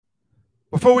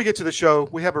Before we get to the show,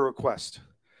 we have a request.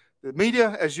 The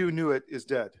media, as you knew it, is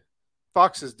dead.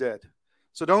 Fox is dead.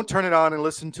 So don't turn it on and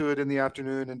listen to it in the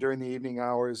afternoon and during the evening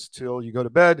hours till you go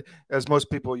to bed, as most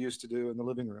people used to do in the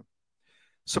living room.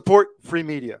 Support free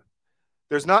media.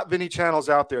 There's not many channels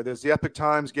out there. There's the Epoch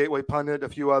Times, Gateway Pundit, a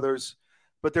few others,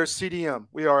 but there's CDM.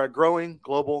 We are a growing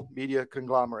global media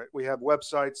conglomerate. We have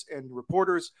websites and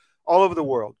reporters all over the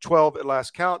world, 12 at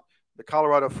last count. The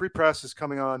Colorado Free Press is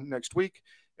coming on next week,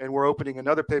 and we're opening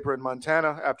another paper in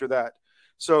Montana after that.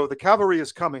 So the cavalry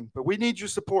is coming, but we need your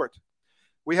support.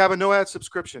 We have a no-ad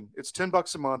subscription. It's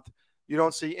 $10 a month. You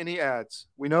don't see any ads.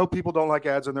 We know people don't like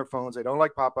ads on their phones. They don't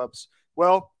like pop-ups.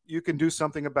 Well, you can do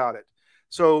something about it.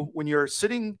 So when you're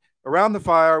sitting around the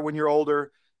fire when you're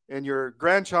older and your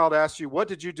grandchild asks you, what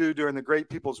did you do during the Great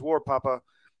People's War, Papa?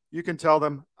 You can tell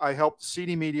them, I helped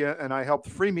CD Media and I helped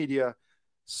Free Media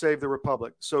save the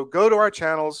Republic. So go to our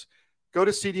channels, go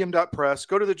to cdm.press,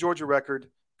 go to the Georgia Record,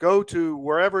 go to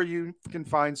wherever you can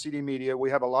find CD Media. We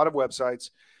have a lot of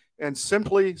websites, and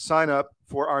simply sign up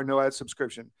for our no-ad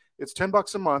subscription. It's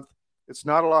 $10 a month. It's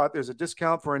not a lot. There's a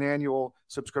discount for an annual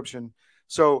subscription.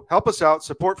 So help us out,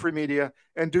 support free media,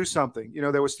 and do something. You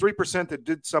know, there was 3% that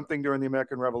did something during the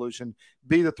American Revolution.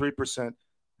 Be the 3%.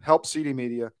 Help CD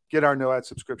Media get our no-ad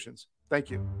subscriptions.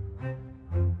 Thank you.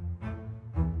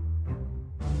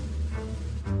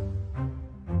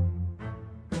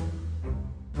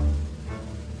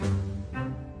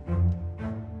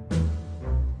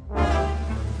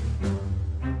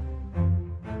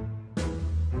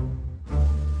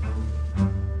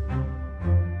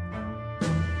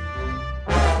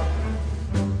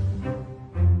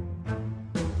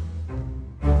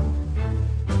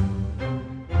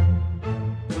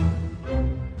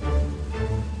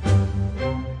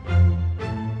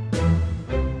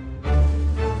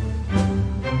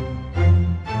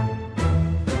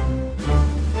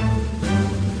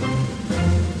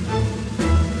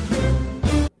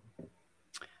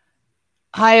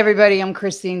 Hi, everybody. I'm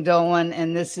Christine Dolan,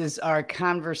 and this is our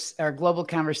global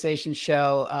conversation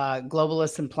show,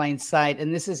 Globalists in Plain Sight.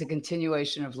 And this is a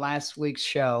continuation of last week's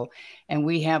show. And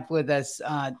we have with us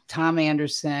Tom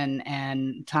Anderson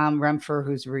and Tom Rempfer,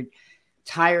 who's a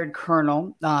retired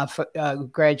colonel,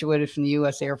 graduated from the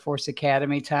U.S. Air Force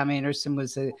Academy. Tom Anderson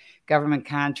was a government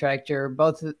contractor.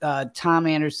 Both Tom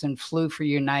Anderson flew for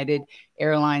United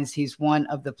Airlines. He's one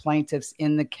of the plaintiffs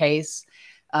in the case.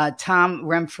 Tom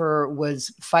Rempfer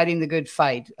was fighting the good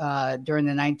fight during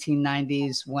the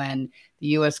 1990s when the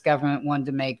U.S. government wanted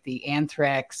to make the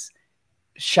anthrax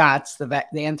shots, the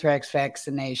anthrax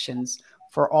vaccinations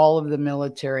for all of the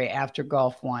military after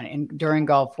Gulf War. And during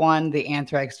Gulf War, the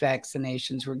anthrax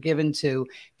vaccinations were given to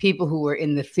people who were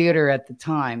in the theater at the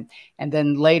time. And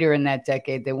then later in that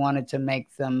decade, they wanted to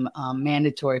make them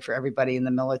mandatory for everybody in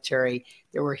the military.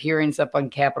 There were hearings up on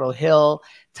Capitol Hill.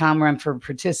 Tom Rempfer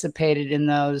participated in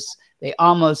those. They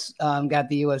almost got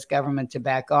the U.S. government to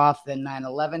back off. Then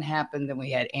 9/11 happened. Then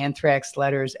we had anthrax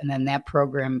letters. And then that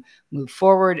program moved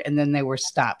forward. And then they were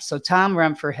stopped. So Tom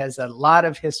Rempfer has a lot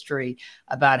of history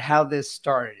about how this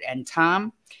started. And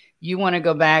Tom, you want to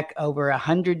go back over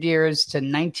 100 years to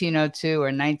 1902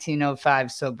 or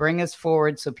 1905. So bring us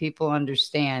forward so people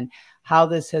understand how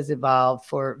this has evolved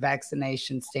for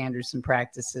vaccination standards and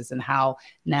practices and how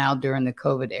now during the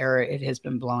COVID era it has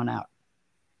been blown out.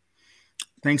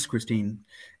 Thanks, Christine.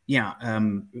 Yeah,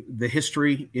 the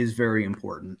history is very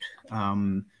important.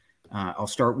 I'll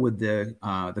start with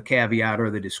the caveat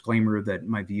or the disclaimer that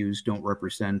my views don't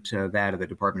represent that of the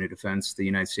Department of Defense, the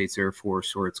United States Air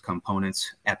Force, or its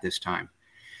components at this time.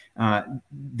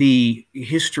 The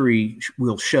history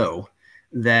will show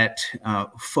that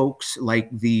folks like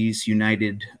these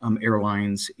United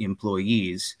Airlines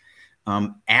employees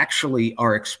actually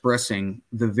are expressing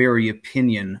the very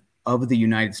opinion of the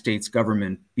United States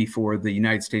government before the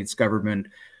United States government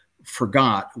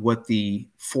forgot what the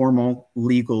formal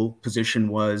legal position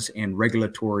was and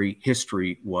regulatory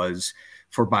history was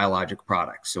for biologic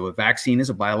products. So a vaccine is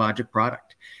a biologic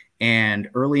product. And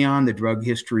early on, the drug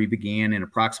history began in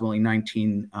approximately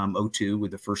 1902 with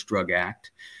the first Drug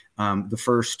Act. The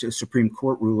first Supreme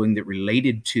Court ruling that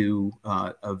related to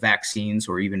vaccines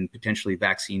or even potentially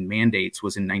vaccine mandates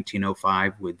was in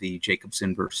 1905 with the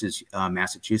Jacobson versus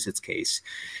Massachusetts case.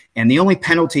 And the only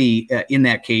penalty in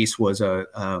that case was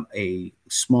a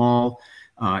small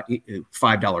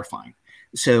 $5 fine.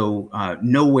 So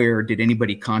nowhere did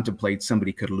anybody contemplate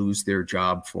somebody could lose their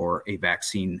job for a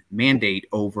vaccine mandate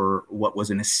over what was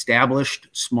an established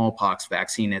smallpox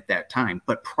vaccine at that time.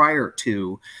 But prior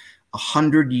to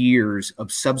 100 years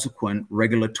of subsequent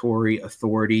regulatory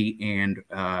authority and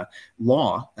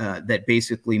law that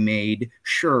basically made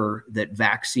sure that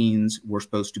vaccines were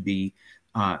supposed to be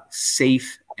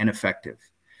safe and effective.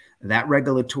 That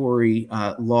regulatory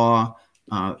law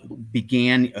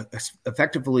began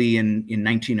effectively in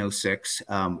 1906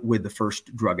 with the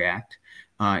first Drug Act.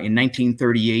 In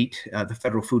 1938, the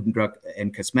Federal Food and Drug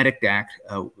and Cosmetic Act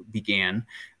began.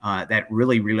 That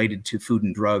really related to food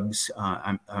and drugs.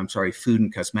 Food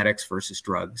and cosmetics versus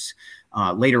drugs.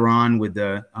 Later on, with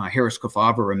the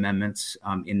Harris-Kefauver amendments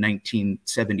in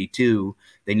 1972,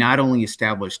 they not only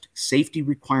established safety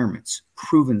requirements,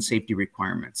 proven safety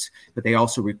requirements, but they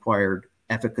also required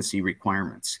efficacy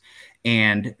requirements.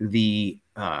 And the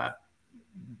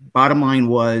bottom line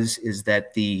is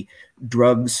that the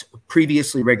drugs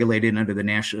previously regulated under the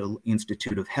National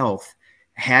Institute of Health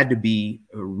had to be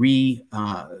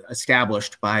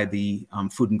re-established by the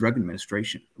Food and Drug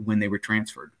Administration when they were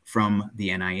transferred from the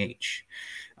NIH.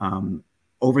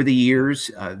 Over the years,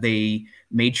 they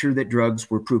made sure that drugs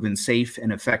were proven safe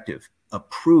and effective,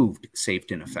 approved safe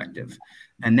and effective.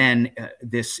 And then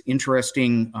this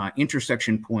interesting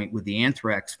intersection point with the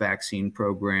anthrax vaccine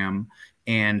program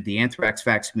and the anthrax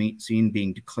vaccine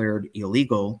being declared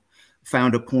illegal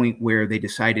found a point where they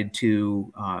decided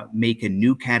to make a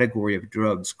new category of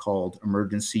drugs called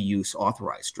emergency use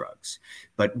authorized drugs.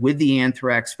 But with the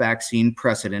anthrax vaccine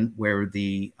precedent, where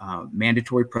the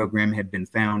mandatory program had been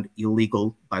found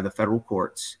illegal by the federal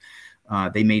courts,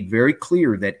 they made very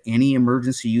clear that any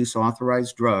emergency use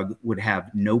authorized drug would have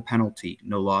no penalty,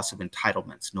 no loss of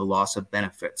entitlements, no loss of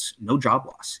benefits, no job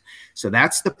loss. So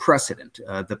that's the precedent.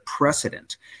 The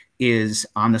precedent is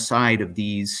on the side of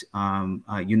these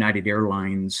United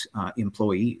Airlines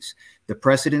employees. The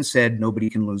precedent said nobody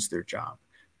can lose their job.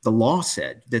 The law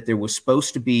said that there was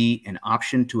supposed to be an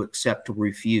option to accept or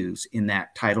refuse in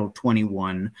that Title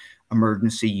 21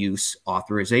 emergency use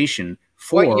authorization.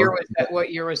 What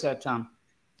year was that, Tom?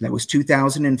 That was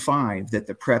 2005 that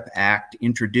the PrEP Act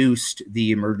introduced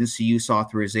the emergency use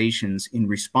authorizations in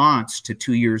response to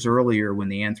 2 years earlier when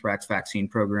the anthrax vaccine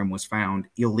program was found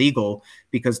illegal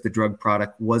because the drug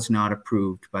product was not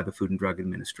approved by the Food and Drug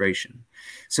Administration.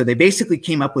 So they basically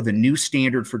came up with a new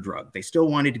standard for drug. They still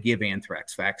wanted to give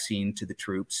anthrax vaccine to the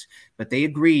troops, but they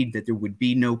agreed that there would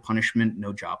be no punishment,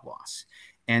 no job loss.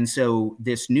 And so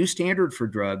this new standard for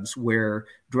drugs, where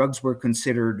drugs were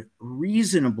considered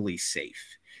reasonably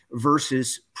safe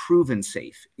versus proven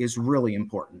safe, is really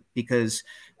important, because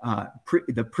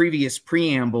the previous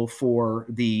preamble for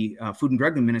the Food and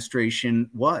Drug Administration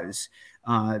was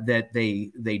that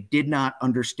they did not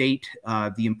understate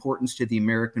the importance to the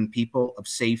American people of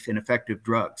safe and effective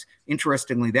drugs.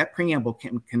 Interestingly, that preamble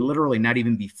can literally not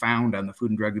even be found on the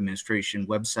Food and Drug Administration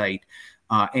website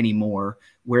anymore,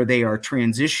 where they are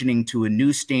transitioning to a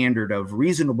new standard of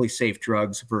reasonably safe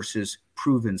drugs versus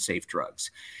proven safe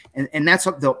drugs. And that's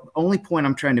the only point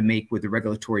I'm trying to make with the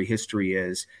regulatory history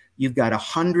is you've got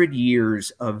 100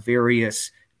 years of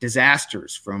various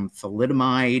disasters, from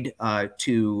thalidomide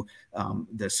to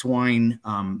the swine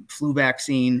flu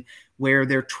vaccine, where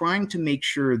they're trying to make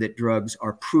sure that drugs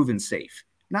are proven safe,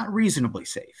 not reasonably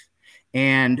safe.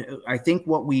 And I think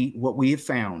what we have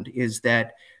found is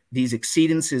that these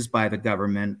exceedances by the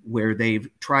government, where they've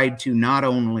tried to not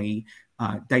only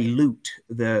dilute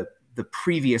the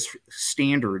previous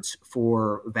standards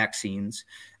for vaccines,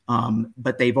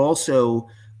 but they've also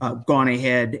gone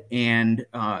ahead and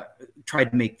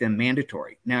tried to make them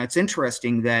mandatory. Now, it's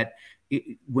interesting that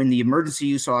when the emergency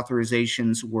use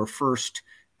authorizations were first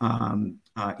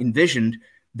envisioned,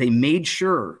 they made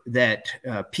sure that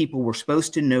people were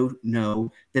supposed to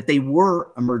know that they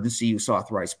were emergency use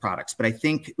authorized products. But I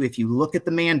think if you look at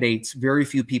the mandates, very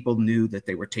few people knew that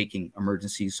they were taking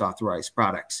emergency use authorized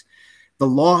products. The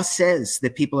law says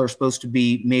that people are supposed to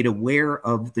be made aware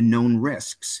of the known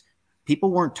risks.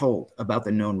 People weren't told about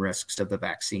the known risks of the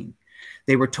vaccine.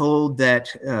 They were told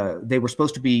that they were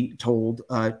supposed to be told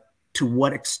to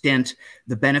what extent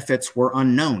the benefits were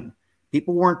unknown.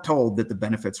 People weren't told that the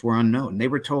benefits were unknown. They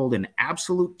were told in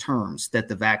absolute terms that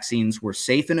the vaccines were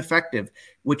safe and effective,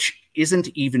 which isn't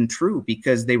even true,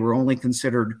 because they were only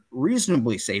considered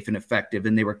reasonably safe and effective,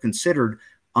 and they were considered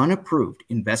unapproved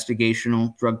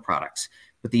investigational drug products.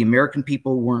 But the American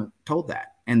people weren't told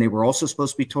that. And they were also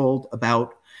supposed to be told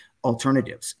about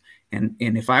alternatives. And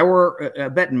if I were a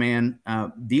betting man,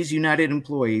 these United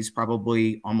employees,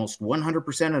 probably almost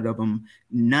 100% of them,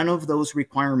 none of those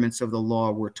requirements of the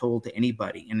law were told to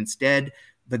anybody. And instead,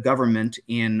 the government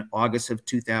in August of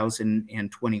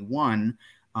 2021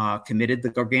 committed the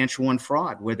gargantuan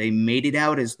fraud where they made it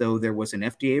out as though there was an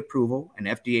FDA approval, an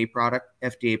FDA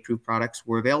approved products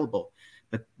were available.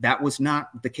 But that was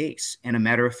not the case. And a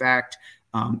matter of fact,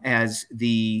 as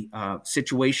the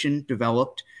situation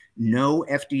developed, no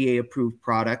FDA approved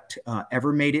product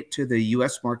ever made it to the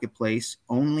US marketplace.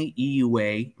 Only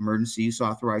EUA, emergency use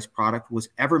authorized product, was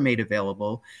ever made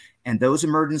available. And those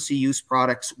emergency use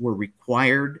products were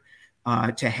required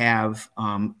to have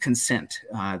consent.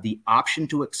 The option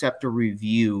to accept or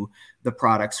review the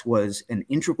products was an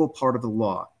integral part of the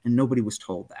law, and nobody was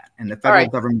told that. And the federal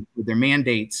government, with their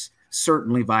mandates,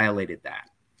 certainly violated that.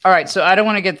 All right, so I don't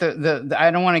want to get I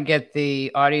don't want to get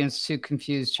the audience too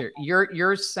confused here.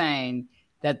 You're saying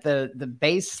that the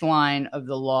baseline of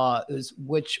the law is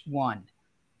which one?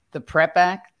 The PrEP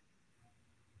Act?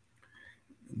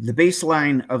 The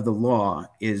baseline of the law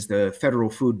is the Federal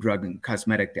Food, Drug, and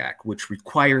Cosmetic Act, which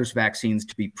requires vaccines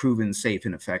to be proven safe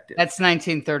and effective. That's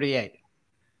 1938.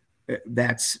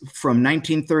 That's from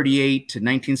 1938 to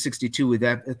 1962 with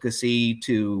efficacy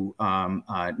to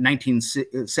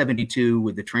 1972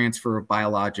 with the transfer of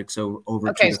biologics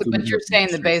over to the Food. But you're saying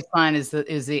the baseline is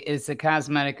the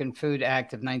Cosmetic and Food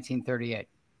Act of 1938.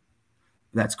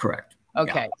 That's correct.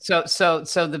 Okay, yeah. So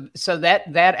that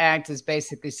act is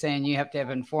basically saying you have to have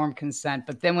informed consent.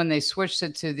 But then when they switched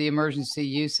it to the Emergency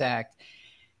Use Act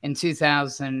in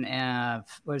 2000,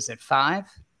 what is it, 5?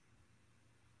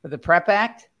 With the PrEP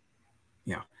Act?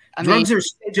 Yeah.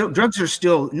 Drugs are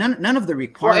still none of the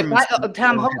requirements.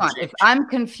 Tom, hold on. If I'm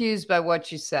confused by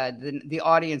what you said, then the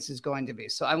audience is going to be.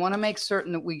 So I want to make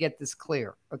certain that we get this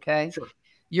clear. Okay. Sure.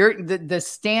 The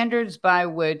standards by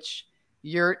which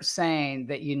you're saying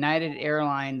that United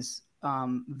Airlines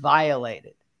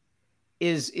violated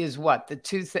is what? The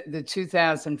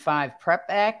 2005 PrEP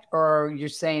Act, or you're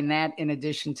saying that in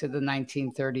addition to the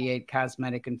 1938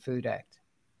 Cosmetic and Food Act?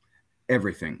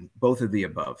 Everything, both of the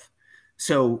above.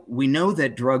 So we know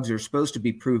that drugs are supposed to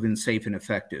be proven safe and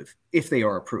effective if they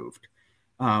are approved.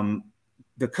 The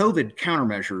COVID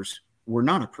countermeasures were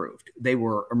not approved. They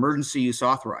were emergency use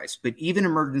authorized, but even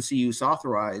emergency use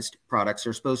authorized products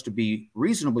are supposed to be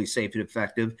reasonably safe and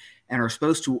effective and are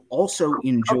supposed to also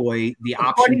enjoy the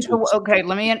option to. Okay,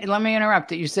 let me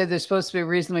interrupt. You said they're supposed to be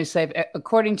reasonably safe.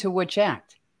 According to which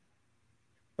act?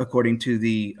 According to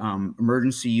the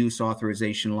emergency use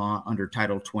authorization law under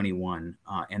Title 21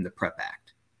 and the PrEP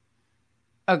Act.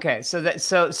 Okay, so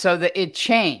that it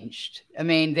changed. I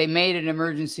mean, they made an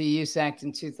emergency use act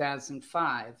in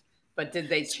 2005, but did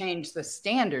they change the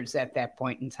standards at that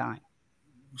point in time?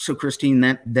 So,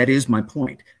 Christine, that is my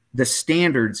point. The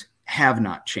standards have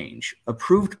not changed.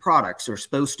 Approved products are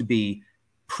supposed to be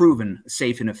proven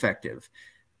safe and effective.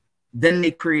 Then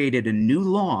they created a new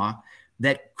law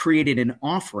that created an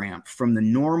off-ramp from the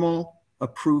normal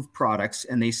approved products.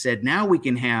 And they said, now we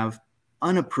can have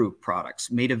unapproved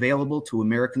products made available to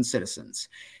American citizens.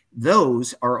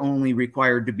 Those are only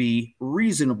required to be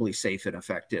reasonably safe and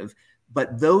effective,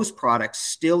 but those products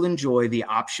still enjoy the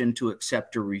option to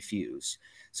accept or refuse.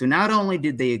 So not only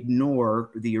did they ignore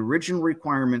the original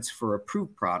requirements for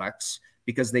approved products,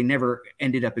 because they never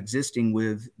ended up existing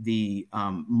with the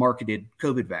marketed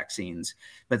COVID vaccines,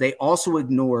 but they also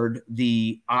ignored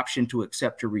the option to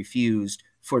accept or refuse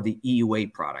for the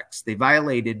EUA products. They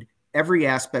violated every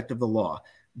aspect of the law,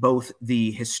 both the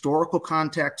historical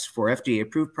context for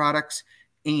FDA-approved products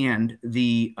and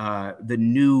the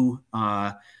new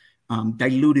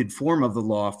diluted form of the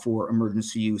law for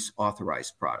emergency use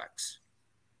authorized products.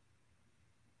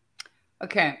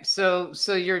 Okay, so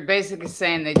you're basically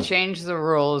saying they changed the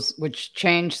rules, which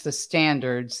changed the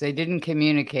standards. They didn't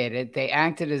communicate it. They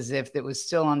acted as if it was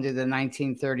still under the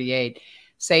 1938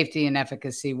 safety and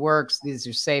efficacy works. These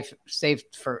are safe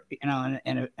for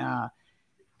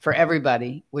for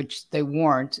everybody, which they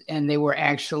weren't, and they were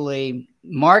actually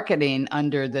marketing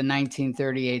under the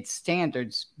 1938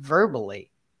 standards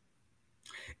verbally.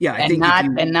 Yeah, I think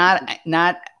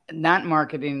not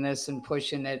marketing this and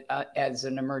pushing it as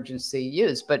an emergency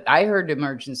use. But I heard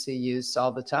emergency use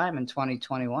all the time in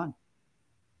 2021.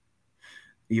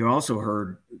 You also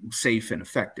heard safe and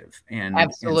effective.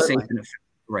 Absolutely.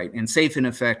 And safe and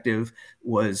effective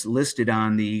was listed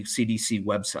on the CDC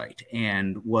website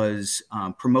and was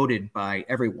promoted by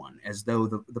everyone as though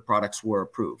the products were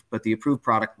approved. But the approved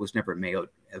product was never made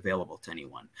available to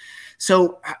anyone.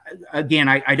 So again,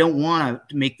 I don't want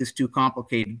to make this too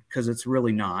complicated because it's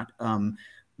really not.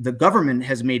 The government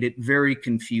has made it very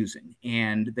confusing,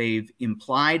 and they've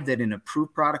implied that an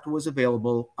approved product was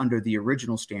available under the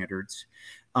original standards.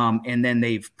 And then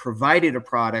they've provided a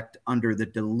product under the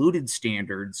diluted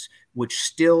standards, which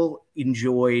still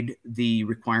enjoyed the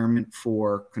requirement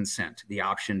for consent, the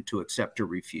option to accept or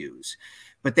refuse.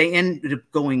 But they ended up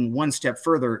going one step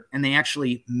further, and they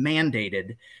actually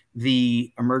mandated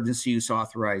the emergency use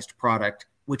authorized product,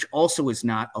 which also is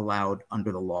not allowed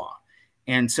under the law.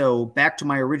 And so back to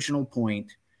my original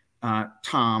point,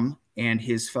 Tom and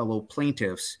his fellow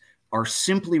plaintiffs are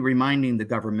simply reminding the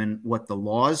government what the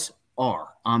laws are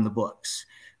on the books.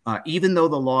 Even though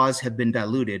the laws have been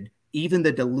diluted, even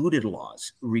the diluted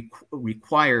laws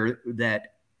require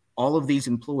that all of these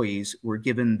employees were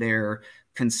given their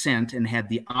consent and had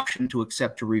the option to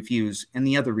accept or refuse, and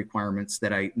the other requirements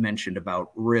that I mentioned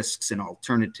about risks and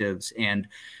alternatives and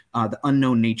the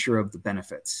unknown nature of the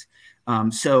benefits.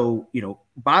 So,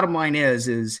 bottom line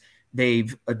is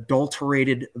they've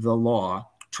adulterated the law,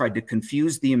 tried to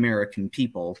confuse the American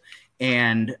people.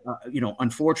 And,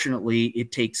 unfortunately,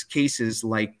 it takes cases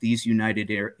like these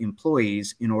United Air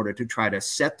employees in order to try to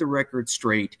set the record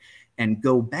straight and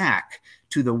go back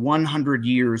to the 100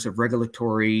 years of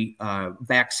regulatory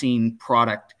vaccine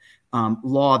product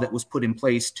law that was put in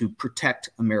place to protect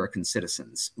American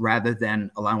citizens, rather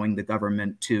than allowing the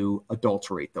government to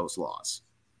adulterate those laws.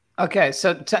 Okay,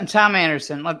 so Tom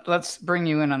Anderson, let's bring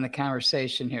you in on the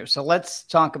conversation here. So let's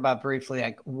talk about briefly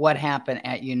like what happened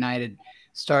at United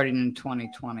starting in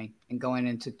 2020 and going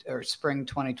into spring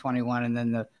 2021 and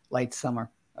then the late summer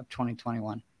of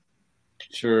 2021.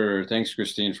 Sure. Thanks,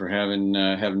 Christine, for having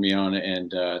me on,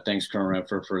 and thanks, Tom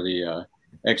Rempfer, for the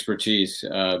expertise,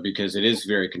 because it is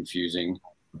very confusing,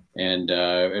 and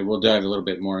we'll dive a little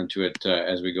bit more into it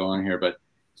as we go on here. But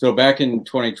so back in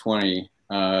 2020,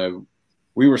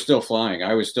 we were still flying.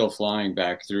 I was still flying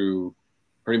back through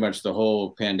pretty much the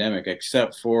whole pandemic,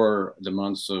 except for the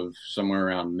months of somewhere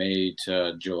around May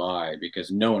to July, because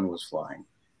no one was flying.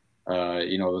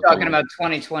 Talking about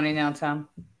 2020 now, Tom?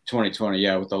 2020,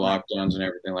 yeah, with the lockdowns and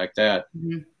everything like that.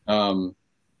 Mm-hmm.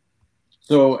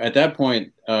 So at that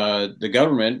point, the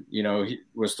government,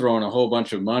 was throwing a whole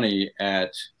bunch of money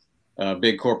at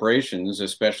big corporations,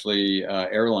 especially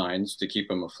airlines, to keep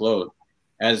them afloat,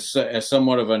 as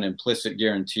somewhat of an implicit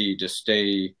guarantee to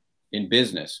stay in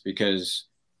business, because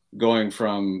going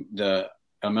from the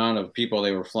amount of people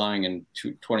they were flying in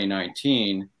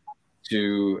 2019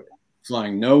 to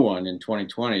flying no one in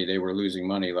 2020, they were losing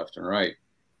money left and right.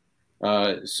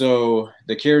 So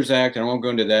the CARES Act, I won't go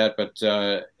into that, but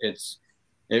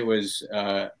it was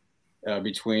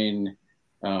between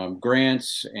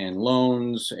grants and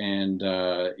loans, and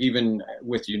even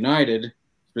with United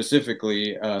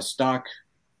specifically, stock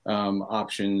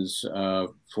options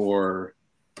for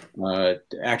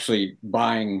actually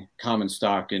buying common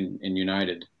stock in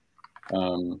United,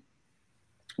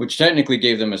 which technically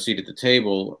gave them a seat at the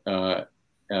table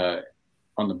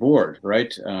on the board,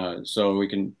 right? So we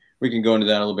can go into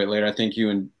that a little bit later. I think you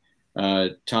and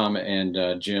Tom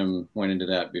and Jim went into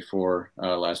that before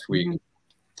last week. Mm-hmm.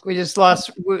 We just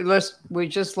lost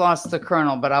the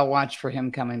Colonel, but I'll watch for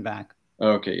him coming back.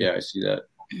 Okay, yeah, I see that.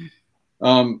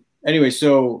 Anyway,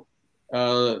 so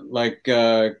like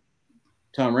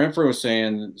Tom Rempfer was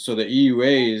saying, so the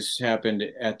EUAs happened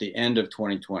at the end of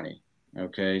 2020.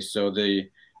 Okay, so the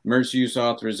emergency use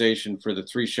authorization for the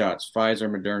 3 shots, Pfizer,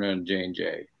 Moderna, and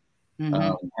J&J,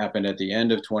 happened at the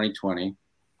end of 2020.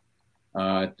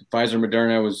 Pfizer,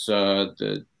 Moderna was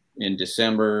in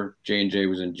December. J&J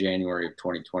was in January of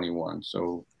 2021.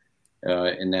 So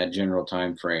in that general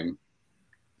time frame.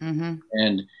 Mm-hmm.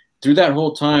 And through that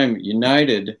whole time,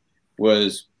 United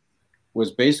was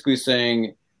basically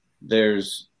saying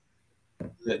there's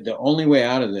the only way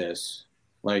out of this,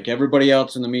 like everybody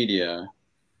else in the media,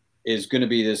 is going to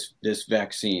be this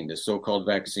vaccine, this so-called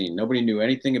vaccine. Nobody knew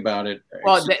anything about it.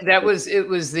 Well, it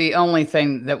was the only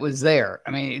thing that was there.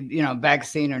 I mean,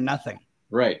 vaccine or nothing.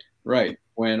 Right.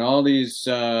 When all these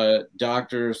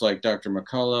doctors like Dr.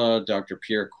 McCullough, Dr.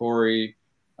 Pierre Corey,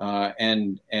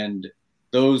 and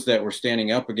those that were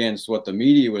standing up against what the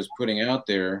media was putting out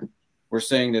there were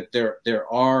saying that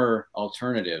there are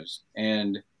alternatives.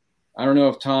 And I don't know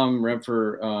if Tom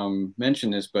Rempfer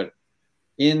mentioned this, but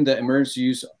in the emergency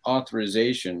use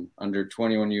authorization under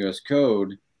 21 U.S.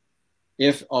 Code,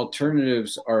 if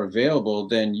alternatives are available,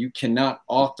 then you cannot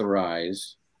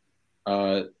authorize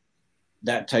that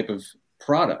type of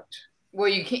product. Well,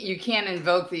 you can't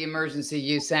invoke the Emergency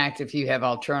Use Act if you have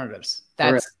alternatives.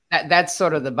 That's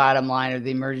sort of the bottom line of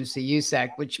the Emergency Use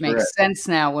Act, which makes sense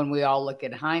now when we all look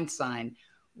at hindsight,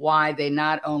 why they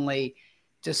not only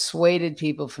dissuaded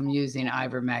people from using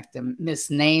ivermectin,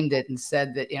 misnamed it and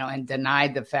said that, and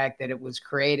denied the fact that it was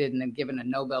created and then given a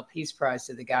Nobel Peace Prize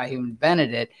to the guy who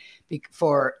invented it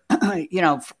for,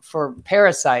 for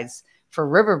parasites, for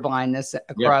river blindness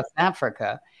across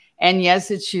Africa. And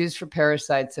yes, it's used for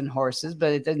parasites in horses,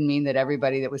 but it doesn't mean that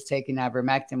everybody that was taking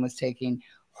ivermectin was taking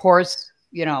horse,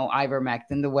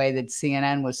 ivermectin, the way that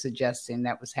CNN was suggesting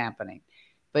that was happening.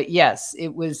 But yes,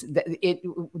 it was the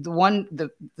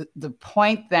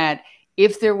point that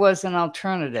if there was an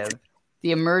alternative,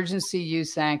 the Emergency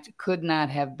Use Act could not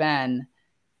have been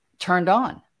turned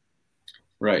on.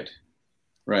 Right.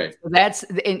 Right. So that's,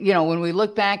 when we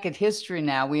look back at history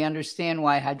now, we understand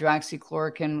why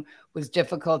hydroxychloroquine was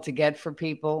difficult to get for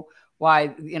people, why,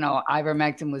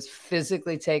 ivermectin was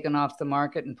physically taken off the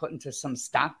market and put into some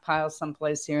stockpile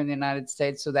someplace here in the United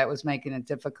States. So that was making it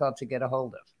difficult to get a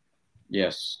hold of.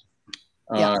 Yes.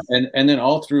 And then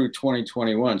all through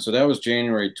 2021. So that was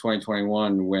January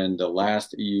 2021 when the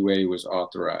last EUA was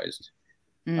authorized.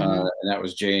 And that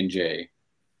was J&J.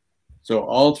 So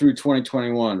all through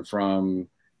 2021, from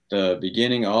the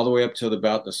beginning all the way up till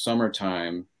about the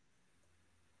summertime,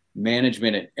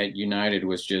 management at United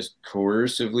was just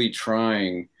coercively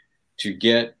trying to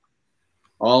get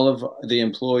all of the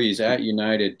employees at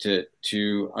United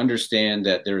to understand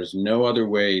that there is no other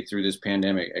way through this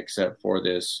pandemic except for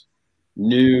this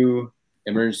new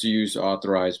emergency use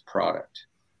authorized product.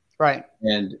 Right.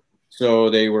 And so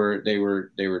they were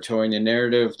towing the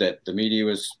narrative that the media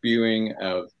was spewing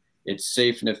of it's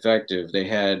safe and effective. They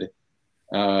had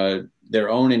their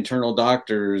own internal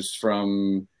doctors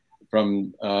from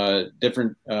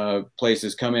different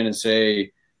places come in and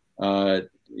say,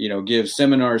 give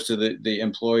seminars to the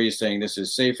employees saying this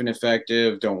is safe and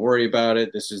effective. Don't worry about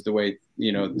it. This is the way,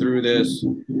 through this.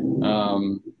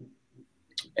 And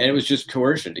it was just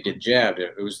coercion to get jabbed.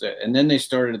 And then they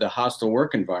started the hostile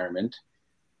work environment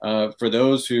for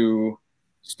those who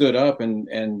stood up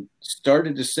and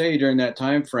started to say during that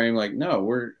time frame, like,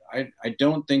 no, I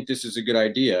don't think this is a good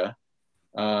idea.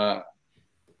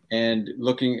 And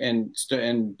looking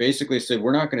and basically said,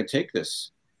 we're not going to take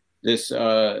this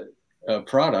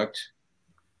product.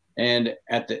 And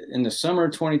in the summer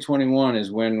of 2021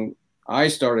 is when I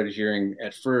started hearing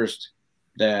at first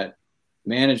that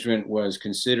management was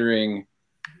considering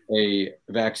a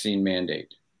vaccine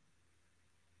mandate.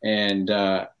 And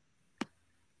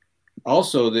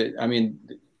also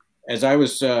as I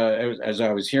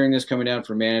was hearing this coming down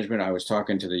from management, I was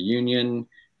talking to the union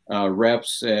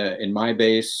reps in my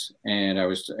base, and I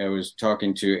was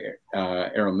talking to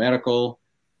Aeromedical.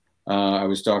 I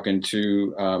was talking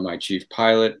to my chief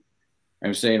pilot. I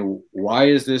was saying, why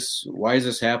is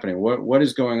this happening? What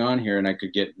is going on here? And I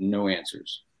could get no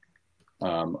answers.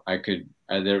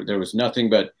 There was nothing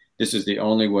but this is the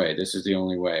only way. This is the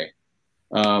only way.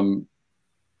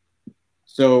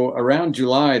 So around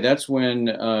July, that's when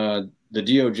the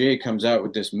DOJ comes out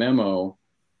with this memo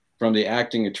from the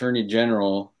acting attorney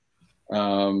general.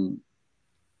 And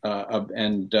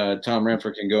Tom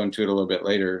Rempfer can go into it a little bit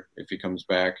later if he comes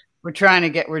back. We're trying to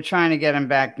get him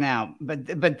back now. But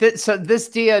this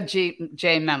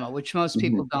DOJ memo, which most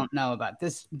people don't know about,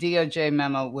 this DOJ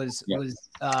memo was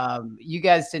you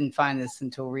guys didn't find this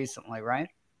until recently, right?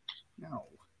 No.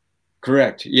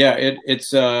 Correct. Yeah,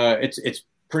 it's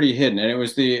pretty hidden, and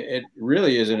it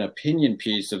really is an opinion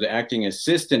piece of the acting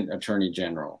assistant attorney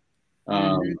general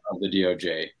of the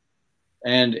DOJ.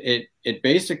 And it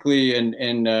basically,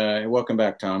 and welcome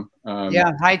back, Tom.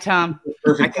 Hi, Tom.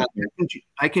 Perfect.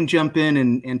 I can jump in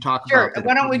and talk about Sure.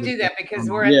 Why don't we do that? Because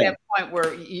we're at that point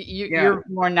where you're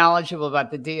more knowledgeable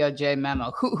about the DOJ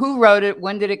memo. Who wrote it?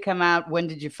 When did it come out? When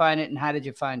did you find it? And how did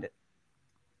you find it?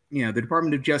 Yeah, the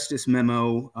Department of Justice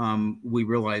memo, we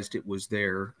realized it was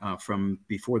there from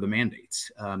before the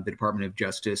mandates. The Department of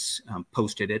Justice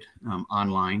posted it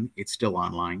online. It's still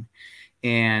online.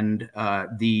 And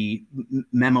the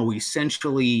memo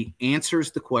essentially answers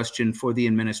the question for the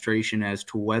administration as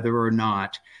to whether or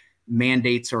not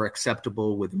mandates are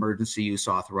acceptable with emergency use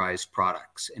authorized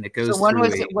products. And it goes when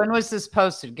was this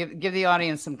posted? Give the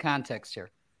audience some context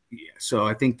here. Yeah, so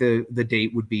I think the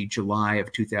date would be July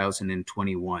of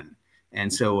 2021.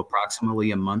 And so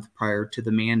approximately a month prior to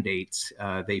the mandates,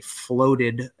 they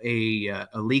floated a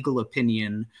legal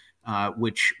opinion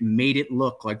which made it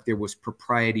look like there was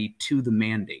propriety to the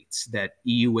mandates, that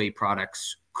EUA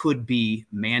products could be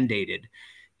mandated.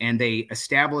 And they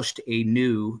established a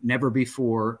new, never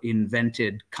before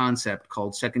invented concept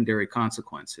called secondary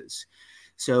consequences.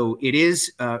 So it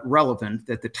is relevant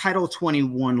that the Title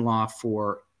 21 law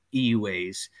for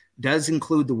EUAs does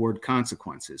include the word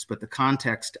consequences, but the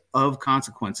context of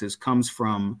consequences comes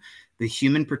from the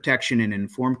Human Protection and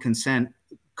Informed Consent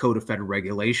Code of Federal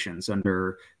Regulations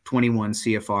under 21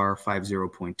 CFR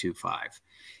 50.25.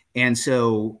 And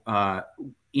so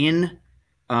in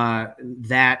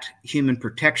that human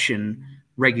protection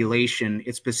regulation,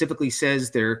 it specifically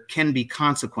says there can be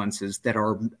consequences that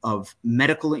are of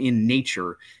medical in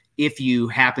nature if you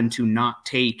happen to not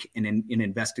take an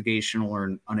investigational or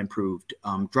an unapproved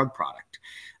drug product.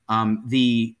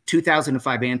 The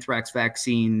 2005 anthrax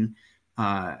vaccine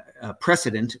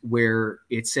precedent, where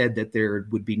it said that there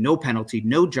would be no penalty,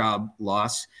 no job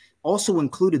loss, also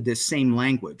included this same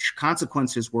language.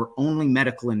 Consequences were only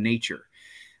medical in nature.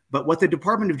 But what the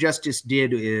Department of Justice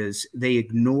did is they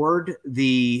ignored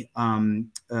the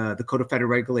Code of Federal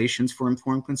Regulations for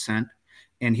Informed Consent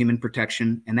and Human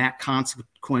Protection and that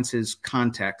consequences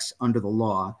context under the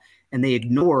law. And they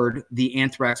ignored the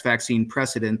anthrax vaccine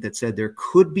precedent that said there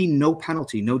could be no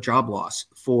penalty, no job loss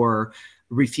for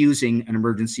refusing an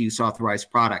emergency use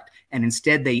authorized product. And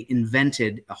instead, they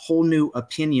invented a whole new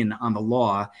opinion on the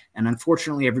law. And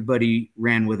unfortunately, everybody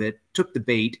ran with it, took the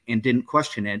bait, and didn't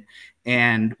question it.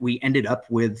 And we ended up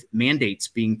with mandates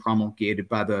being promulgated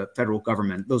by the federal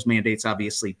government. Those mandates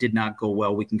obviously did not go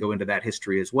well. We can go into that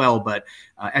history as well. But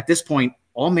at this point,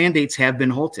 all mandates have been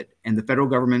halted, and the federal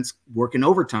government's working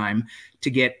overtime to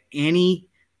get any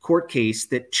court case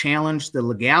that challenged the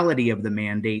legality of the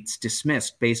mandates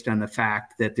dismissed based on the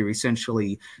fact that they're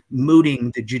essentially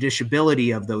mooting the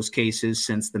judiciability of those cases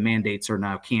since the mandates are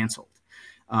now canceled.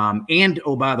 And,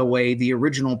 oh, by the way, the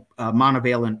original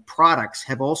monovalent products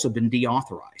have also been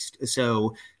deauthorized.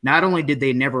 So not only did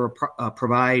they never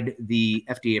provide the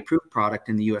FDA-approved product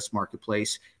in the U.S.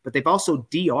 marketplace, but they've also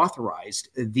deauthorized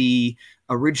the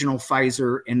original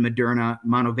Pfizer and Moderna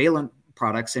monovalent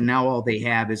products, and now all they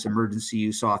have is emergency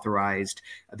use authorized.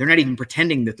 They're not even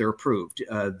pretending that they're approved.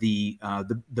 The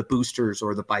boosters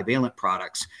or the bivalent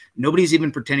products, nobody's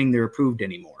even pretending they're approved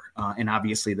anymore. And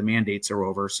obviously the mandates are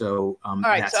over. So all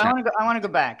right. So I want to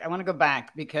go back. I want to go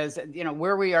back because, you know,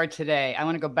 where we are today, I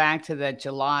want to go back to that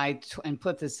July and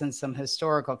put this in some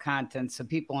historical content so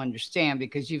people understand,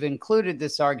 because you've included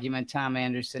this argument, Tom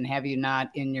Anderson, have you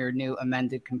not, in your new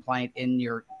amended complaint in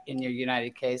your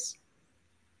United case?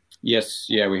 Yes.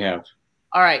 Yeah, we have.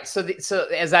 All right. So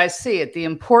as I see it, the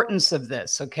importance of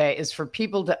this, okay, is for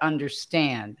people to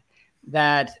understand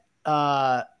that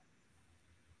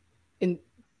in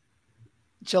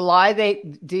July,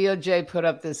 DOJ put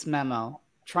up this memo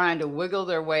trying to wiggle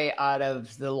their way out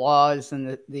of the laws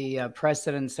and the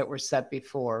precedents that were set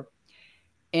before.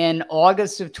 In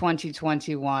August of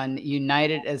 2021,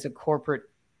 United, as a corporate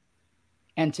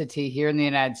entity here in the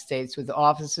United States with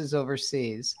offices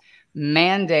overseas,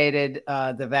 mandated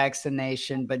the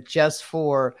vaccination, but just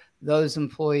for those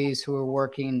employees who are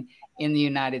working in the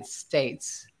United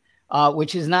States,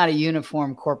 which is not a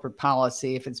uniform corporate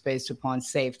policy if it's based upon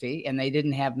safety. And they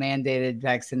didn't have mandated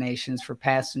vaccinations for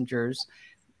passengers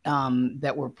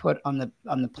that were put on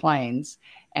the planes.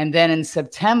 And then in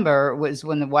September was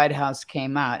when the White House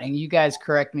came out. And you guys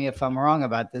correct me if I'm wrong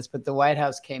about this, but the White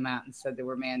House came out and said there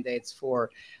were mandates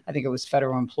for, I think it was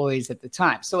federal employees at the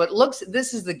time. So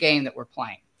this is the game that we're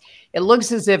playing. It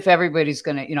looks as if everybody's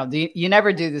going to, you know, you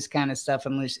never do this kind of stuff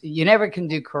unless you never can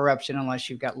do corruption unless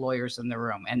you've got lawyers in the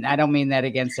room. And I don't mean that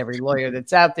against every lawyer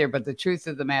that's out there, but the truth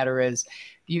of the matter is,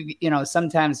 you know,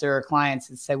 sometimes there are clients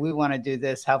that say, we want to do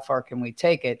this. How far can we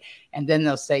take it? And then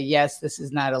they'll say, yes, this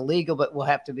is not illegal, but will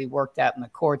have to be worked out in the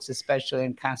courts, especially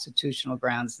on constitutional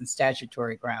grounds and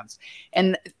statutory grounds.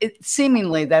 And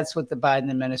seemingly that's what the Biden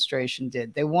administration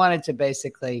did. They wanted to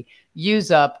basically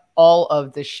use up all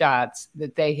of the shots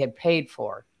that they had paid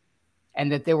for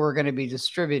and that they were going to be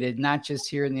distributed, not just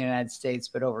here in the United States,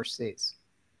 but overseas.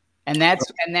 And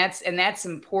that's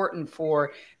important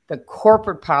for the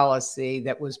corporate policy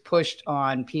that was pushed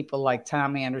on people like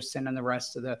Tom Anderson and the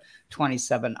rest of the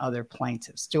 27 other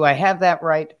plaintiffs. Do I have that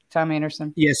right, Tom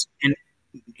Anderson? Yes.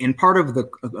 And part of the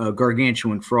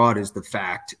gargantuan fraud is the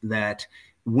fact that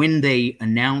when they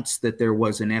announced that there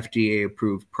was an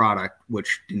FDA-approved product,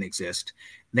 which didn't exist,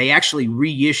 they actually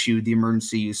reissued the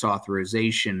emergency use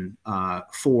authorization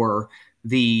for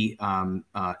the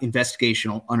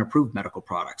investigational unapproved medical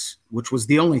products, which was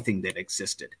the only thing that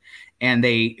existed. And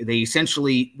they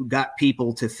essentially got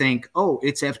people to think, oh,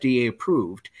 it's FDA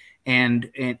approved. And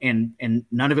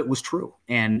none of it was true.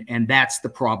 And that's the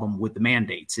problem with the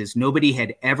mandates, is nobody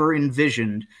had ever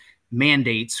envisioned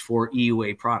mandates for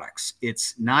EUA products.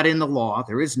 It's not in the law.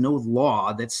 There is no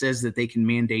law that says that they can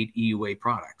mandate EUA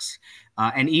products.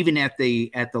 And even at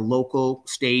the local,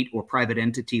 state, or private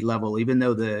entity level, even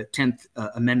though the 10th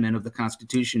Amendment of the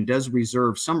Constitution does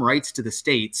reserve some rights to the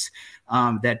states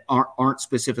that aren't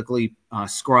specifically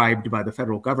scribed by the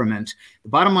federal government, the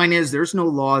bottom line is there's no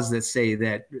laws that say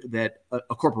that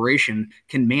a corporation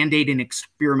can mandate an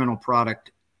experimental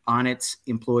product on its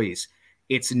employees.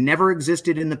 It's never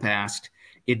existed in the past.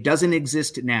 It doesn't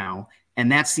exist now. And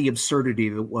that's the absurdity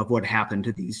of what happened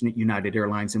to these United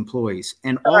Airlines employees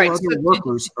and all other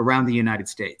workers around the United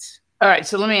States. All right.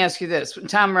 So let me ask you this.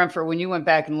 Tom Rempfer, when you went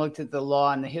back and looked at the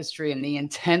law and the history and the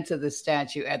intent of the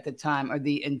statute at the time, or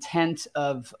the intent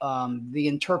of the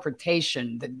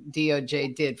interpretation that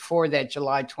DOJ did for that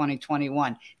July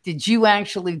 2021, did you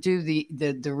actually do the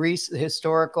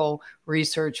historical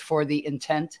research for the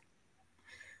intent?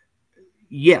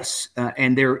 Yes,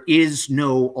 and there is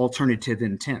no alternative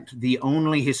intent. The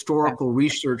only historical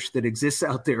research that exists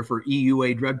out there for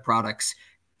EUA drug products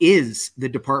is the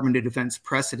Department of Defense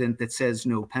precedent that says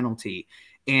no penalty,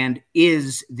 and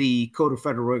is the Code of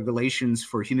Federal Regulations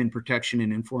for Human Protection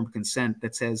and Informed Consent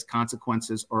that says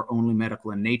consequences are only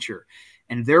medical in nature.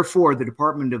 And therefore, the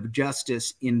Department of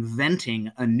Justice inventing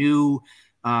a new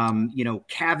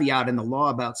caveat in the law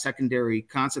about secondary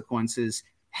consequences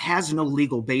has no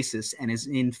legal basis and is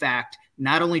in fact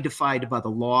not only defied by the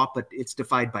law, but it's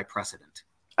defied by precedent.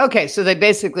 Okay, so they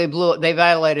basically they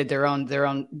violated their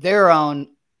own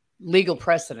legal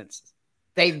precedents.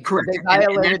 They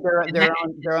violated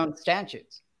their own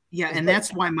statutes. Yeah, and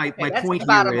that's why my point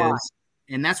here is,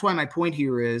 and that's why my point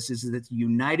here is that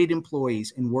United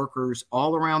employees and workers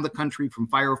all around the country, from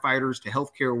firefighters to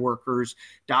healthcare workers,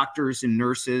 doctors and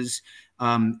nurses,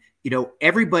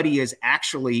 everybody is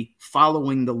actually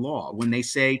following the law when they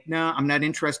say, no, I'm not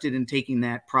interested in taking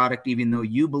that product, even though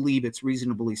you believe it's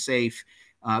reasonably safe.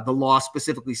 The law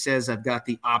specifically says I've got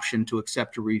the option to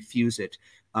accept or refuse it.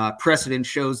 Precedent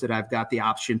shows that I've got the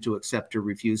option to accept or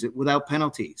refuse it without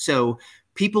penalty. So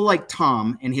people like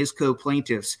Tom and his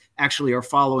co-plaintiffs actually are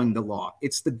following the law.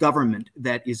 It's the government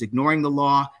that is ignoring the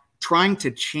law, trying to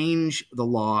change the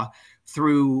law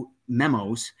through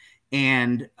memos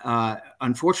and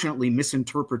unfortunately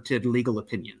misinterpreted legal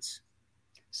opinions.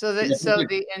 So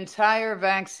the entire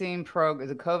vaccine program,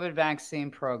 the COVID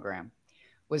vaccine program,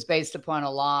 was based upon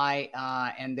a lie,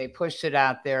 and they pushed it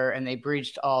out there and they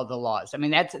breached all the laws. I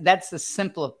mean, that's the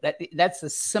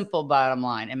simple bottom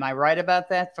line. Am I right about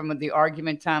that from the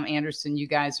argument, Tom Anderson, you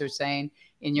guys are saying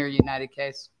in your United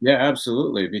case? Yeah,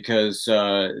 absolutely. Because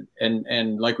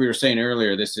and like we were saying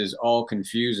earlier, this is all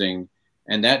confusing.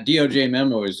 And that DOJ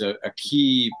memo is a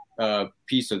key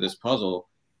piece of this puzzle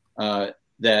that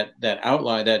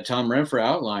Tom Rempfer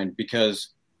outlined, because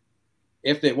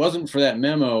if it wasn't for that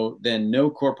memo, then no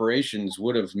corporations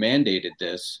would have mandated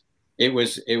this. It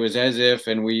was as if,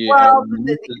 and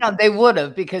they would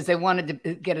have, because they wanted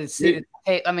to get a seat at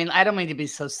the table. I mean, I don't mean to be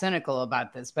so cynical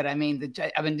about this, but I mean,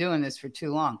 I've been doing this for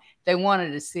too long. They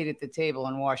wanted a seat at the table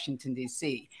in Washington,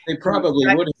 D.C. They probably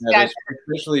would have,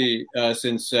 especially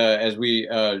since, as we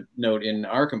note in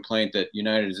our complaint, that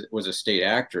United was a state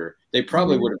actor. They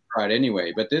probably would have tried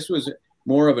anyway. But this was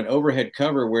more of an overhead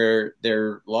cover where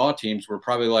their law teams were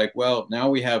probably like, well, now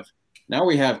we have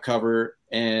cover,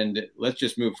 and let's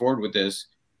just move forward with this.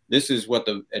 This is what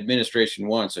the administration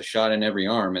wants, a shot in every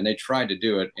arm. And they tried to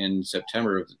do it in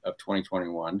September of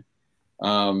 2021. But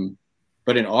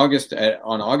on August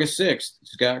 6th,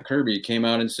 Scott Kirby came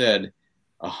out and said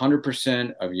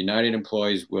 100% of United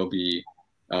employees will be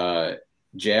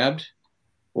jabbed,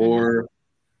 or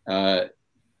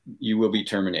you will be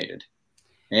terminated.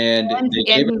 And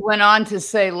he went on to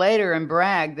say later and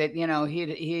brag that,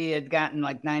 he had gotten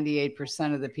like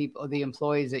 98% of the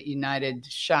employees at United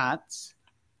shots,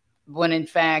 when in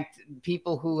fact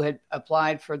people who had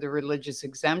applied for the religious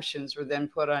exemptions were then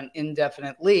put on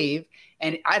indefinite leave.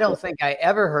 And I don't think I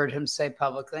ever heard him say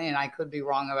publicly, and I could be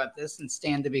wrong about this and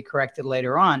stand to be corrected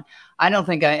later on, I don't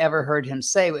think I ever heard him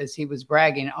say, as he was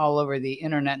bragging all over the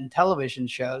internet and television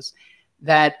shows,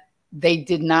 that they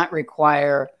did not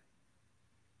require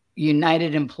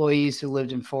United employees who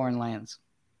lived in foreign lands.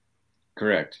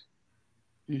 Correct.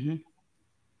 Mm-hmm.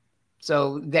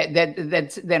 So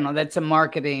that's a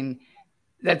marketing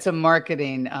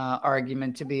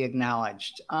argument to be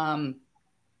acknowledged.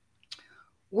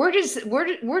 Where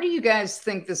do you guys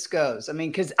think this goes? I mean,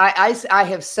 because I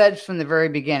have said from the very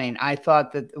beginning, I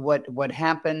thought that what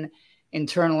happened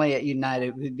internally at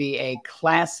United would be a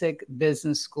classic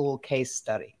business school case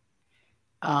study.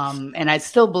 And I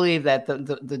still believe that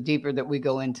the deeper that we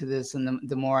go into this and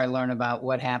the more I learn about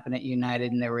what happened at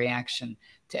United and their reaction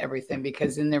to everything,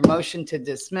 because in their motion to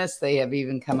dismiss, they have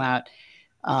even come out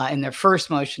in their first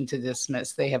motion to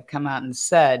dismiss, they have come out and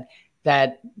said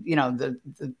that,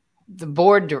 the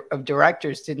board of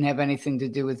directors didn't have anything to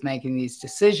do with making these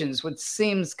decisions, which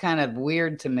seems kind of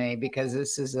weird to me, because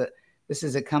this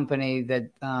is a company that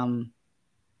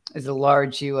is a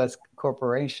large U.S.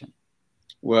 corporation.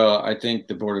 Well, I think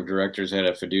the board of directors had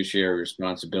a fiduciary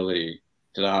responsibility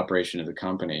to the operation of the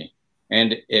company,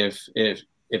 and if it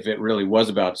really was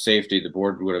about safety, the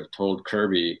board would have told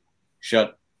Kirby,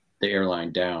 shut the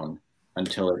airline down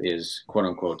until it is quote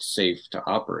unquote safe to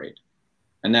operate,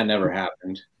 and that never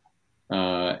happened.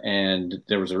 And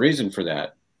there was a reason for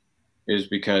that, is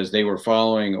because they were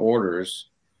following orders,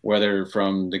 whether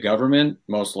from the government,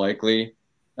 most likely.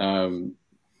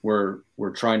 We're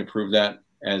trying to prove that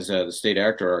as the state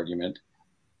actor argument,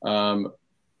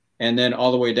 and then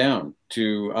all the way down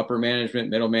to upper management,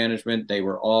 middle management. They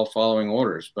were all following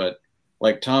orders. But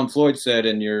like Tom Floyd said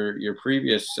in your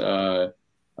previous interview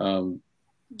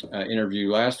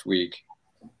last week,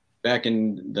 back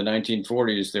in the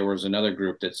 1940s, there was another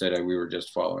group that said we were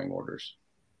just following orders.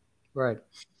 Right.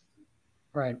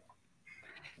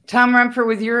 Tom Rempfer,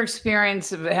 with your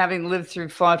experience of having lived through,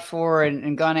 fought for,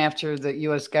 and gone after the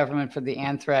U.S. government for the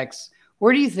anthrax,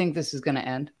 where do you think this is going to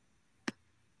end?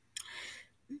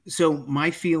 So my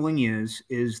feeling is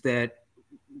that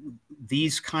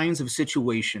these kinds of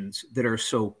situations that are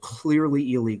so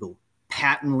clearly illegal,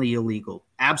 patently illegal,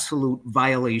 absolute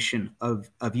violation of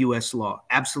U.S. law,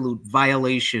 absolute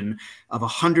violation of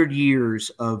 100 years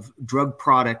of drug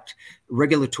product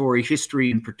regulatory history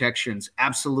and protections,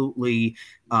 absolutely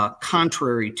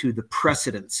contrary to the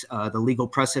precedents, the legal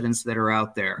precedents that are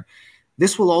out there.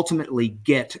 This will ultimately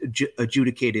get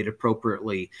adjudicated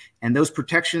appropriately. And those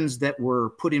protections that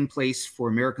were put in place for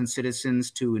American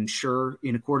citizens to ensure,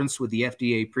 in accordance with the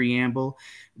FDA preamble,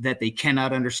 that they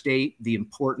cannot understate the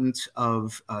importance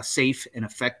of safe and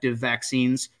effective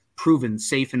vaccines, proven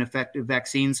safe and effective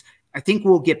vaccines, I think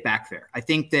we'll get back there. I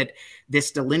think that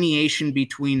this delineation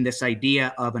between this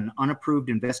idea of an unapproved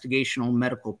investigational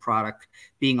medical product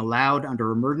being allowed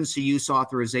under emergency use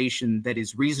authorization that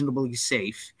is reasonably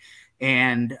safe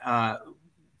and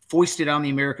foisted on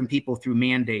the American people through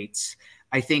mandates,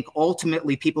 I think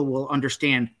ultimately people will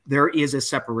understand there is a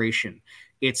separation.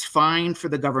 It's fine for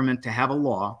the government to have a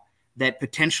law that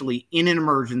potentially in an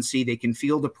emergency they can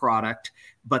field a product,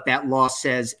 but that law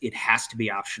says it has to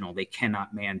be optional. They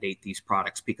cannot mandate these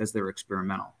products because they're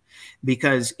experimental,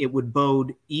 because it would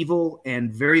bode evil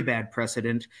and very bad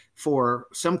precedent for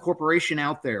some corporation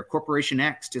out there, Corporation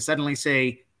X, to suddenly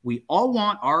say, we all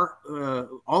want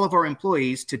all of our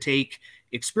employees to take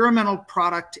experimental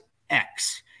product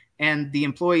X. And the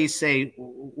employees say,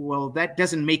 well, that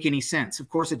doesn't make any sense. Of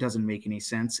course, it doesn't make any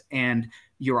sense. And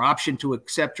your option to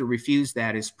accept or refuse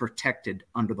that is protected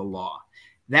under the law.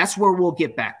 That's where we'll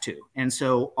get back to. And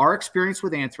so our experience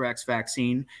with anthrax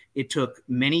vaccine, it took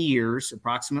many years,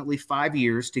 approximately 5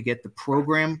 years, to get the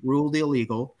program ruled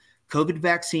illegal. COVID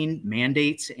vaccine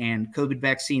mandates and COVID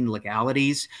vaccine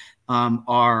legalities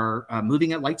are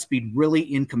moving at light speed, really,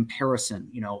 in comparison.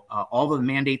 All of the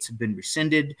mandates have been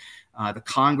rescinded. The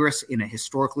Congress, in a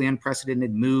historically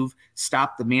unprecedented move,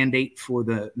 stopped the mandate for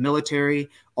the military.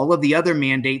 All of the other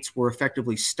mandates were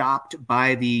effectively stopped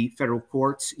by the federal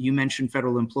courts. You mentioned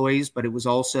federal employees, but it was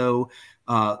also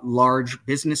large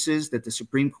businesses that the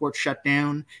Supreme Court shut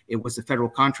down. It was the federal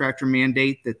contractor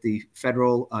mandate that the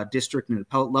federal district and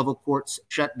appellate level courts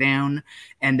shut down.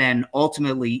 And then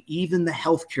ultimately, even the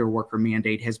healthcare worker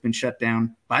mandate has been shut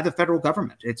down by the federal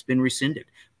government. It's been rescinded.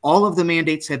 All of the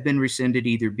mandates have been rescinded,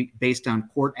 either based on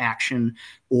court action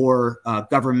or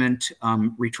government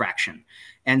retraction.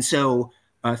 And so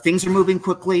things are moving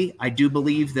quickly. I do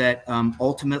believe that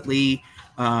ultimately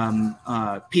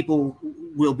people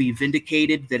will be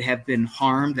vindicated that have been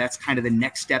harmed. That's kind of the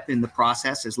next step in the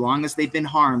process. As long as they've been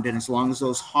harmed and as long as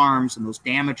those harms and those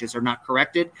damages are not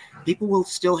corrected, people will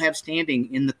still have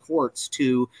standing in the courts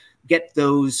to get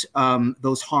those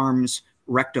harms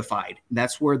rectified.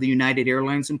 That's where the United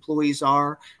Airlines employees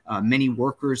are. Many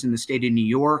workers in the state of New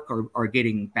York are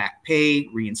getting back pay,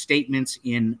 reinstatements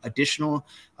in additional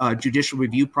judicial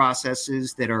review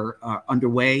processes that are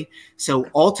underway. So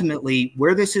ultimately,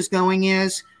 where this is going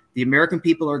is the American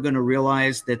people are going to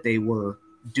realize that they were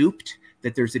duped,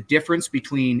 that there's a difference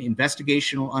between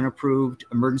investigational, unapproved,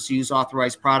 emergency use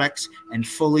authorized products and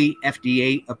fully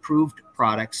FDA approved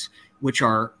products, which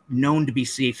are known to be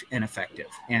safe and effective.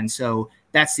 And so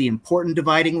that's the important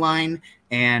dividing line.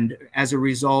 And as a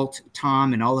result,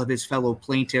 Tom and all of his fellow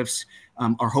plaintiffs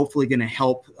are hopefully going to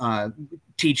help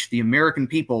teach the American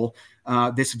people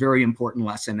this very important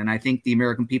lesson. And I think the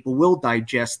American people will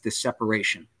digest this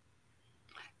separation.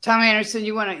 Tom Anderson,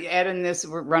 you want to add in this?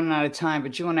 We're running out of time,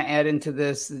 but you want to add into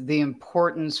this the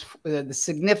importance, the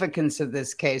significance of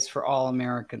this case for all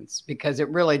Americans, because it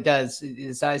really does,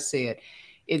 as I see it,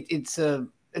 it's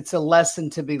a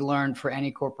lesson to be learned for any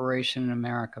corporation in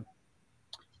America.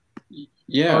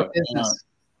 Yeah,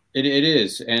 it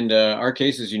is. And our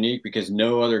case is unique because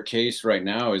no other case right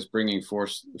now is bringing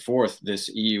forth this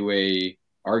EUA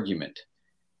argument.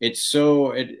 It's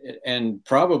so, and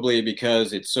probably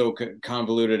because it's so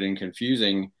convoluted and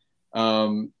confusing,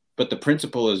 but the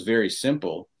principle is very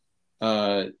simple.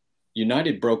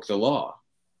 United broke the law,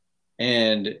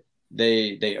 and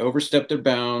they overstepped their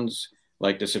bounds,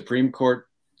 like the Supreme Court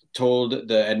told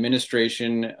the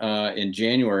administration in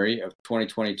January of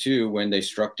 2022 when they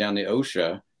struck down the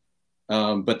OSHA,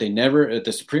 but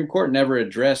the Supreme Court never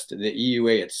addressed the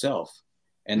EUA itself,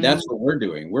 and that's what we're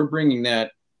doing. We're bringing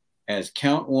that as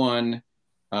count one,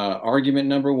 argument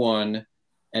number one,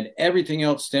 and everything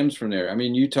else stems from there. I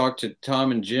mean, you talked to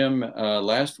Tom and Jim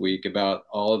last week about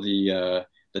all of the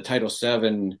Title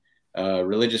VII,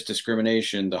 religious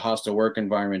discrimination, the hostile work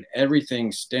environment.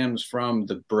 Everything stems from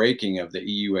the breaking of the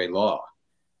EUA law.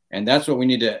 And that's what we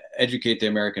need to educate the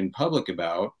American public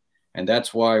about. And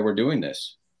that's why we're doing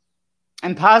this.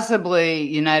 And possibly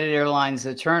United Airlines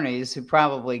attorneys who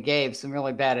probably gave some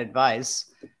really bad advice.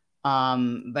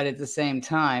 But at the same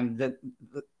time, the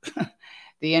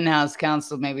in-house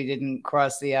counsel maybe didn't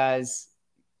cross the I's,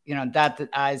 dot the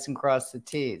I's and cross the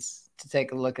T's to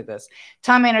take a look at this.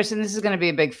 Tom Anderson, this is going to be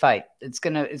a big fight. It's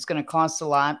going to cost a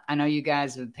lot. I know you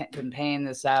guys have been paying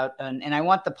this out, and I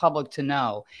want the public to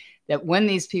know that when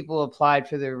these people applied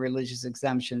for their religious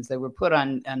exemptions, they were put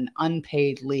on an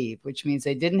unpaid leave, which means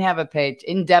they didn't have a paid,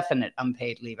 indefinite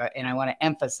unpaid leave. And I want to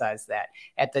emphasize that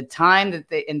at the time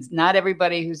that and not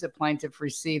everybody who's a plaintiff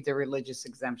received their religious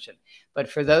exemption, but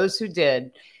for those who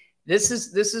did, this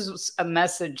is a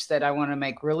message that I want to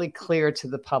make really clear to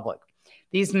the public.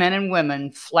 These men and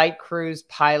women, flight crews,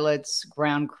 pilots,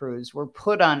 ground crews, were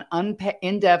put on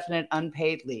indefinite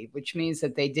unpaid leave, which means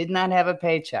that they did not have a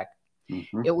paycheck.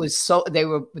 Mm-hmm. It was so they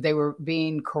were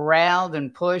being corralled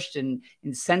and pushed and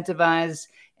incentivized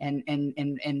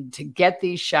and to get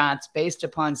these shots based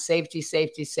upon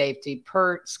safety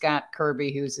per Scott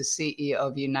Kirby, who's the CEO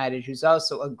of United, who's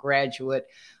also a graduate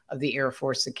of the Air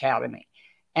Force Academy.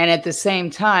 And at the same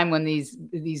time, when these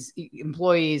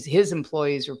employees, his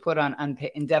employees, were put on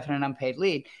indefinite unpaid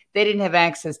leave, they didn't have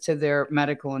access to their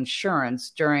medical insurance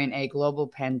during a global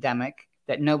pandemic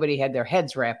that nobody had their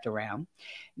heads wrapped around.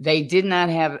 They did not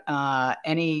have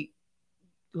any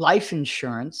life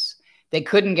insurance. They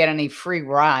couldn't get any free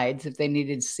rides if they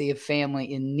needed to see a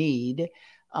family in need.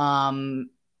 And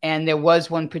there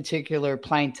was one particular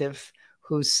plaintiff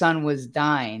whose son was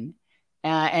dying.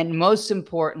 And most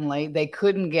importantly, they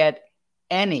couldn't get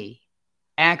any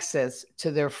access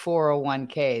to their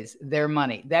 401ks, their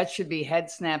money. That should be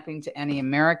head snapping to any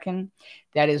American.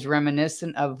 That is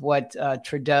reminiscent of what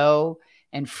Trudeau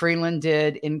and Freeland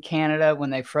did in Canada when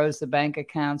they froze the bank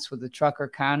accounts with the trucker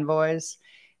convoys.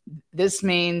 This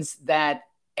means that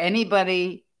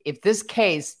anybody, if this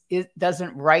case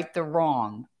doesn't right the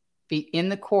wrong be in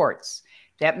the courts,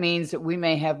 that means that we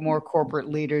may have more corporate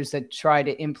leaders that try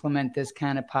to implement this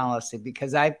kind of policy.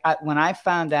 Because when I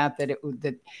found out that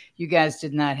that you guys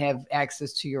did not have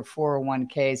access to your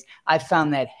 401ks, I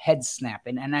found that head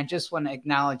snapping. And I just want to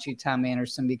acknowledge you, Tom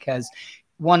Anderson, because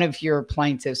one of your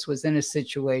plaintiffs was in a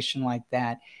situation like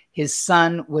that. His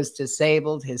son was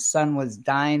disabled. His son was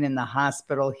dying in the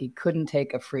hospital. He couldn't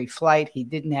take a free flight. He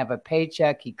didn't have a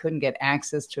paycheck. He couldn't get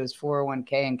access to his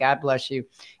 401k. And God bless you,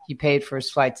 he paid for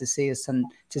his flight to see his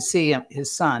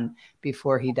son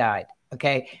before he died.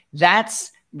 Okay,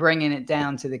 that's bringing it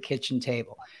down to the kitchen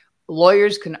table.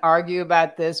 Lawyers can argue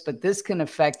about this, but this can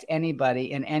affect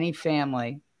anybody in any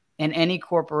family in any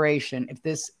corporation if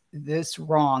this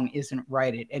wrong isn't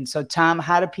righted. And so, Tom,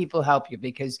 how do people help you?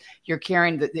 Because you're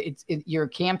carrying your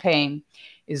campaign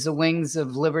is the Wings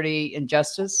of Liberty and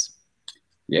Justice.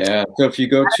 Yeah. So if you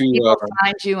go to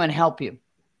find you and help you.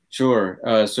 Sure.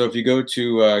 So if you go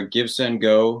to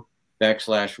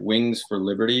GiveSendGo/Wings for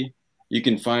Liberty, you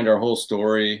can find our whole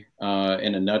story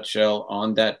in a nutshell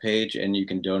on that page, and you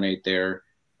can donate there.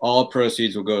 All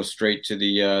proceeds will go straight to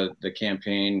the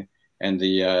campaign and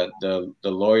the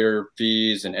lawyer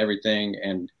fees and everything.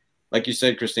 And like you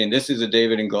said, Christine, this is a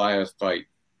David and Goliath fight.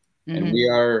 Mm-hmm. And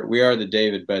we are the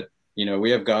David, but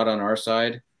we have God on our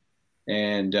side,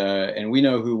 and we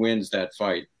know who wins that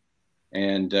fight.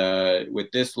 And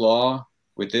with this law,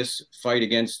 with this fight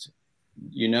against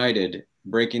United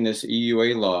breaking this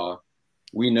EUA law,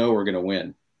 we know we're going to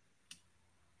win.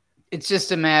 It's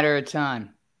just a matter of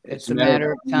time. It's a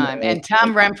matter of time. And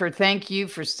Tom Rempfer, thank you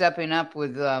for stepping up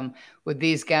with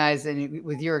these guys and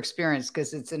with your experience,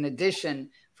 because it's an addition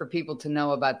for people to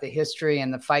know about the history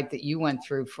and the fight that you went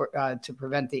through for to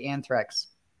prevent the anthrax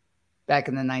back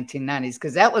in the 1990s,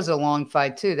 because that was a long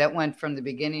fight too. That went from the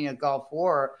beginning of Gulf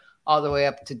War all the way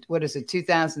up to, what is it,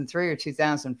 2003 or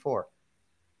 2004?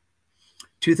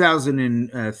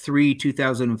 2003,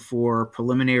 2004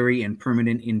 preliminary and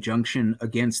permanent injunction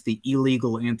against the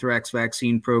illegal anthrax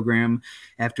vaccine program,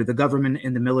 after the government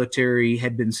and the military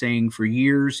had been saying for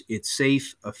years it's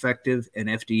safe, effective, and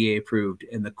FDA approved.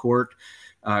 And the court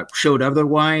showed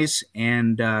otherwise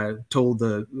and told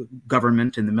the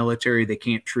government and the military they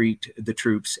can't treat the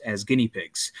troops as guinea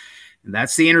pigs. And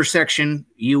that's the intersection.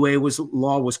 EUA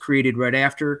law was created right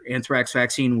after. Anthrax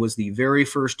vaccine was the very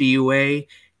first EUA,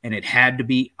 and it had to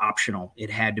be optional. It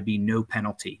had to be no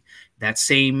penalty. That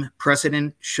same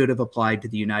precedent should have applied to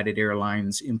the United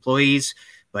Airlines employees,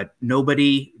 but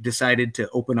nobody decided to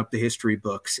open up the history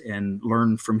books and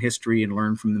learn from history and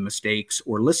learn from the mistakes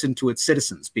or listen to its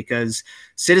citizens, because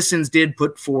citizens did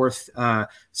put forth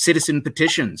citizen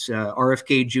petitions.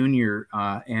 RFK Jr.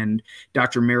 And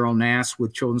Dr. Merrill Nass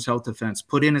with Children's Health Defense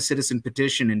put in a citizen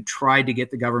petition and tried to get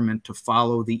the government to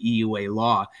follow the EUA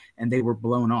law, and they were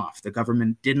blown off. The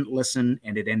government didn't listen,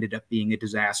 and it ended up being a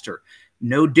disaster.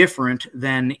 No different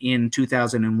than in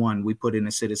 2001, we put in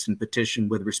a citizen petition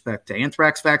with respect to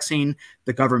anthrax vaccine.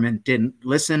 The government didn't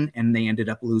listen, and they ended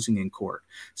up losing in court.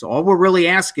 So all we're really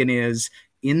asking is,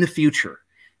 in the future,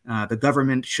 the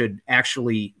government should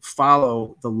actually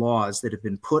follow the laws that have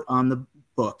been put on the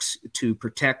books to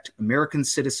protect American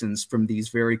citizens from these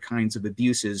very kinds of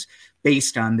abuses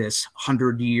based on this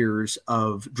 100 years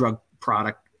of drug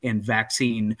product and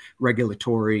vaccine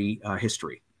regulatory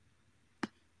history.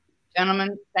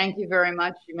 Gentlemen, thank you very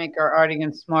much. You make our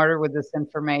audience smarter with this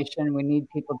information. We need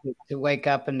people to wake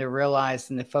up and to realize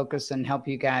and to focus and help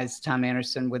you guys, Tom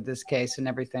Anderson, with this case and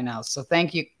everything else. So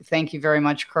thank you. Thank you very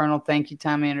much, Colonel. Thank you,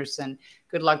 Tom Anderson.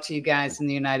 Good luck to you guys in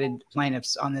the United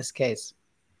Plaintiffs on this case.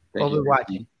 We'll be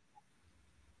watching.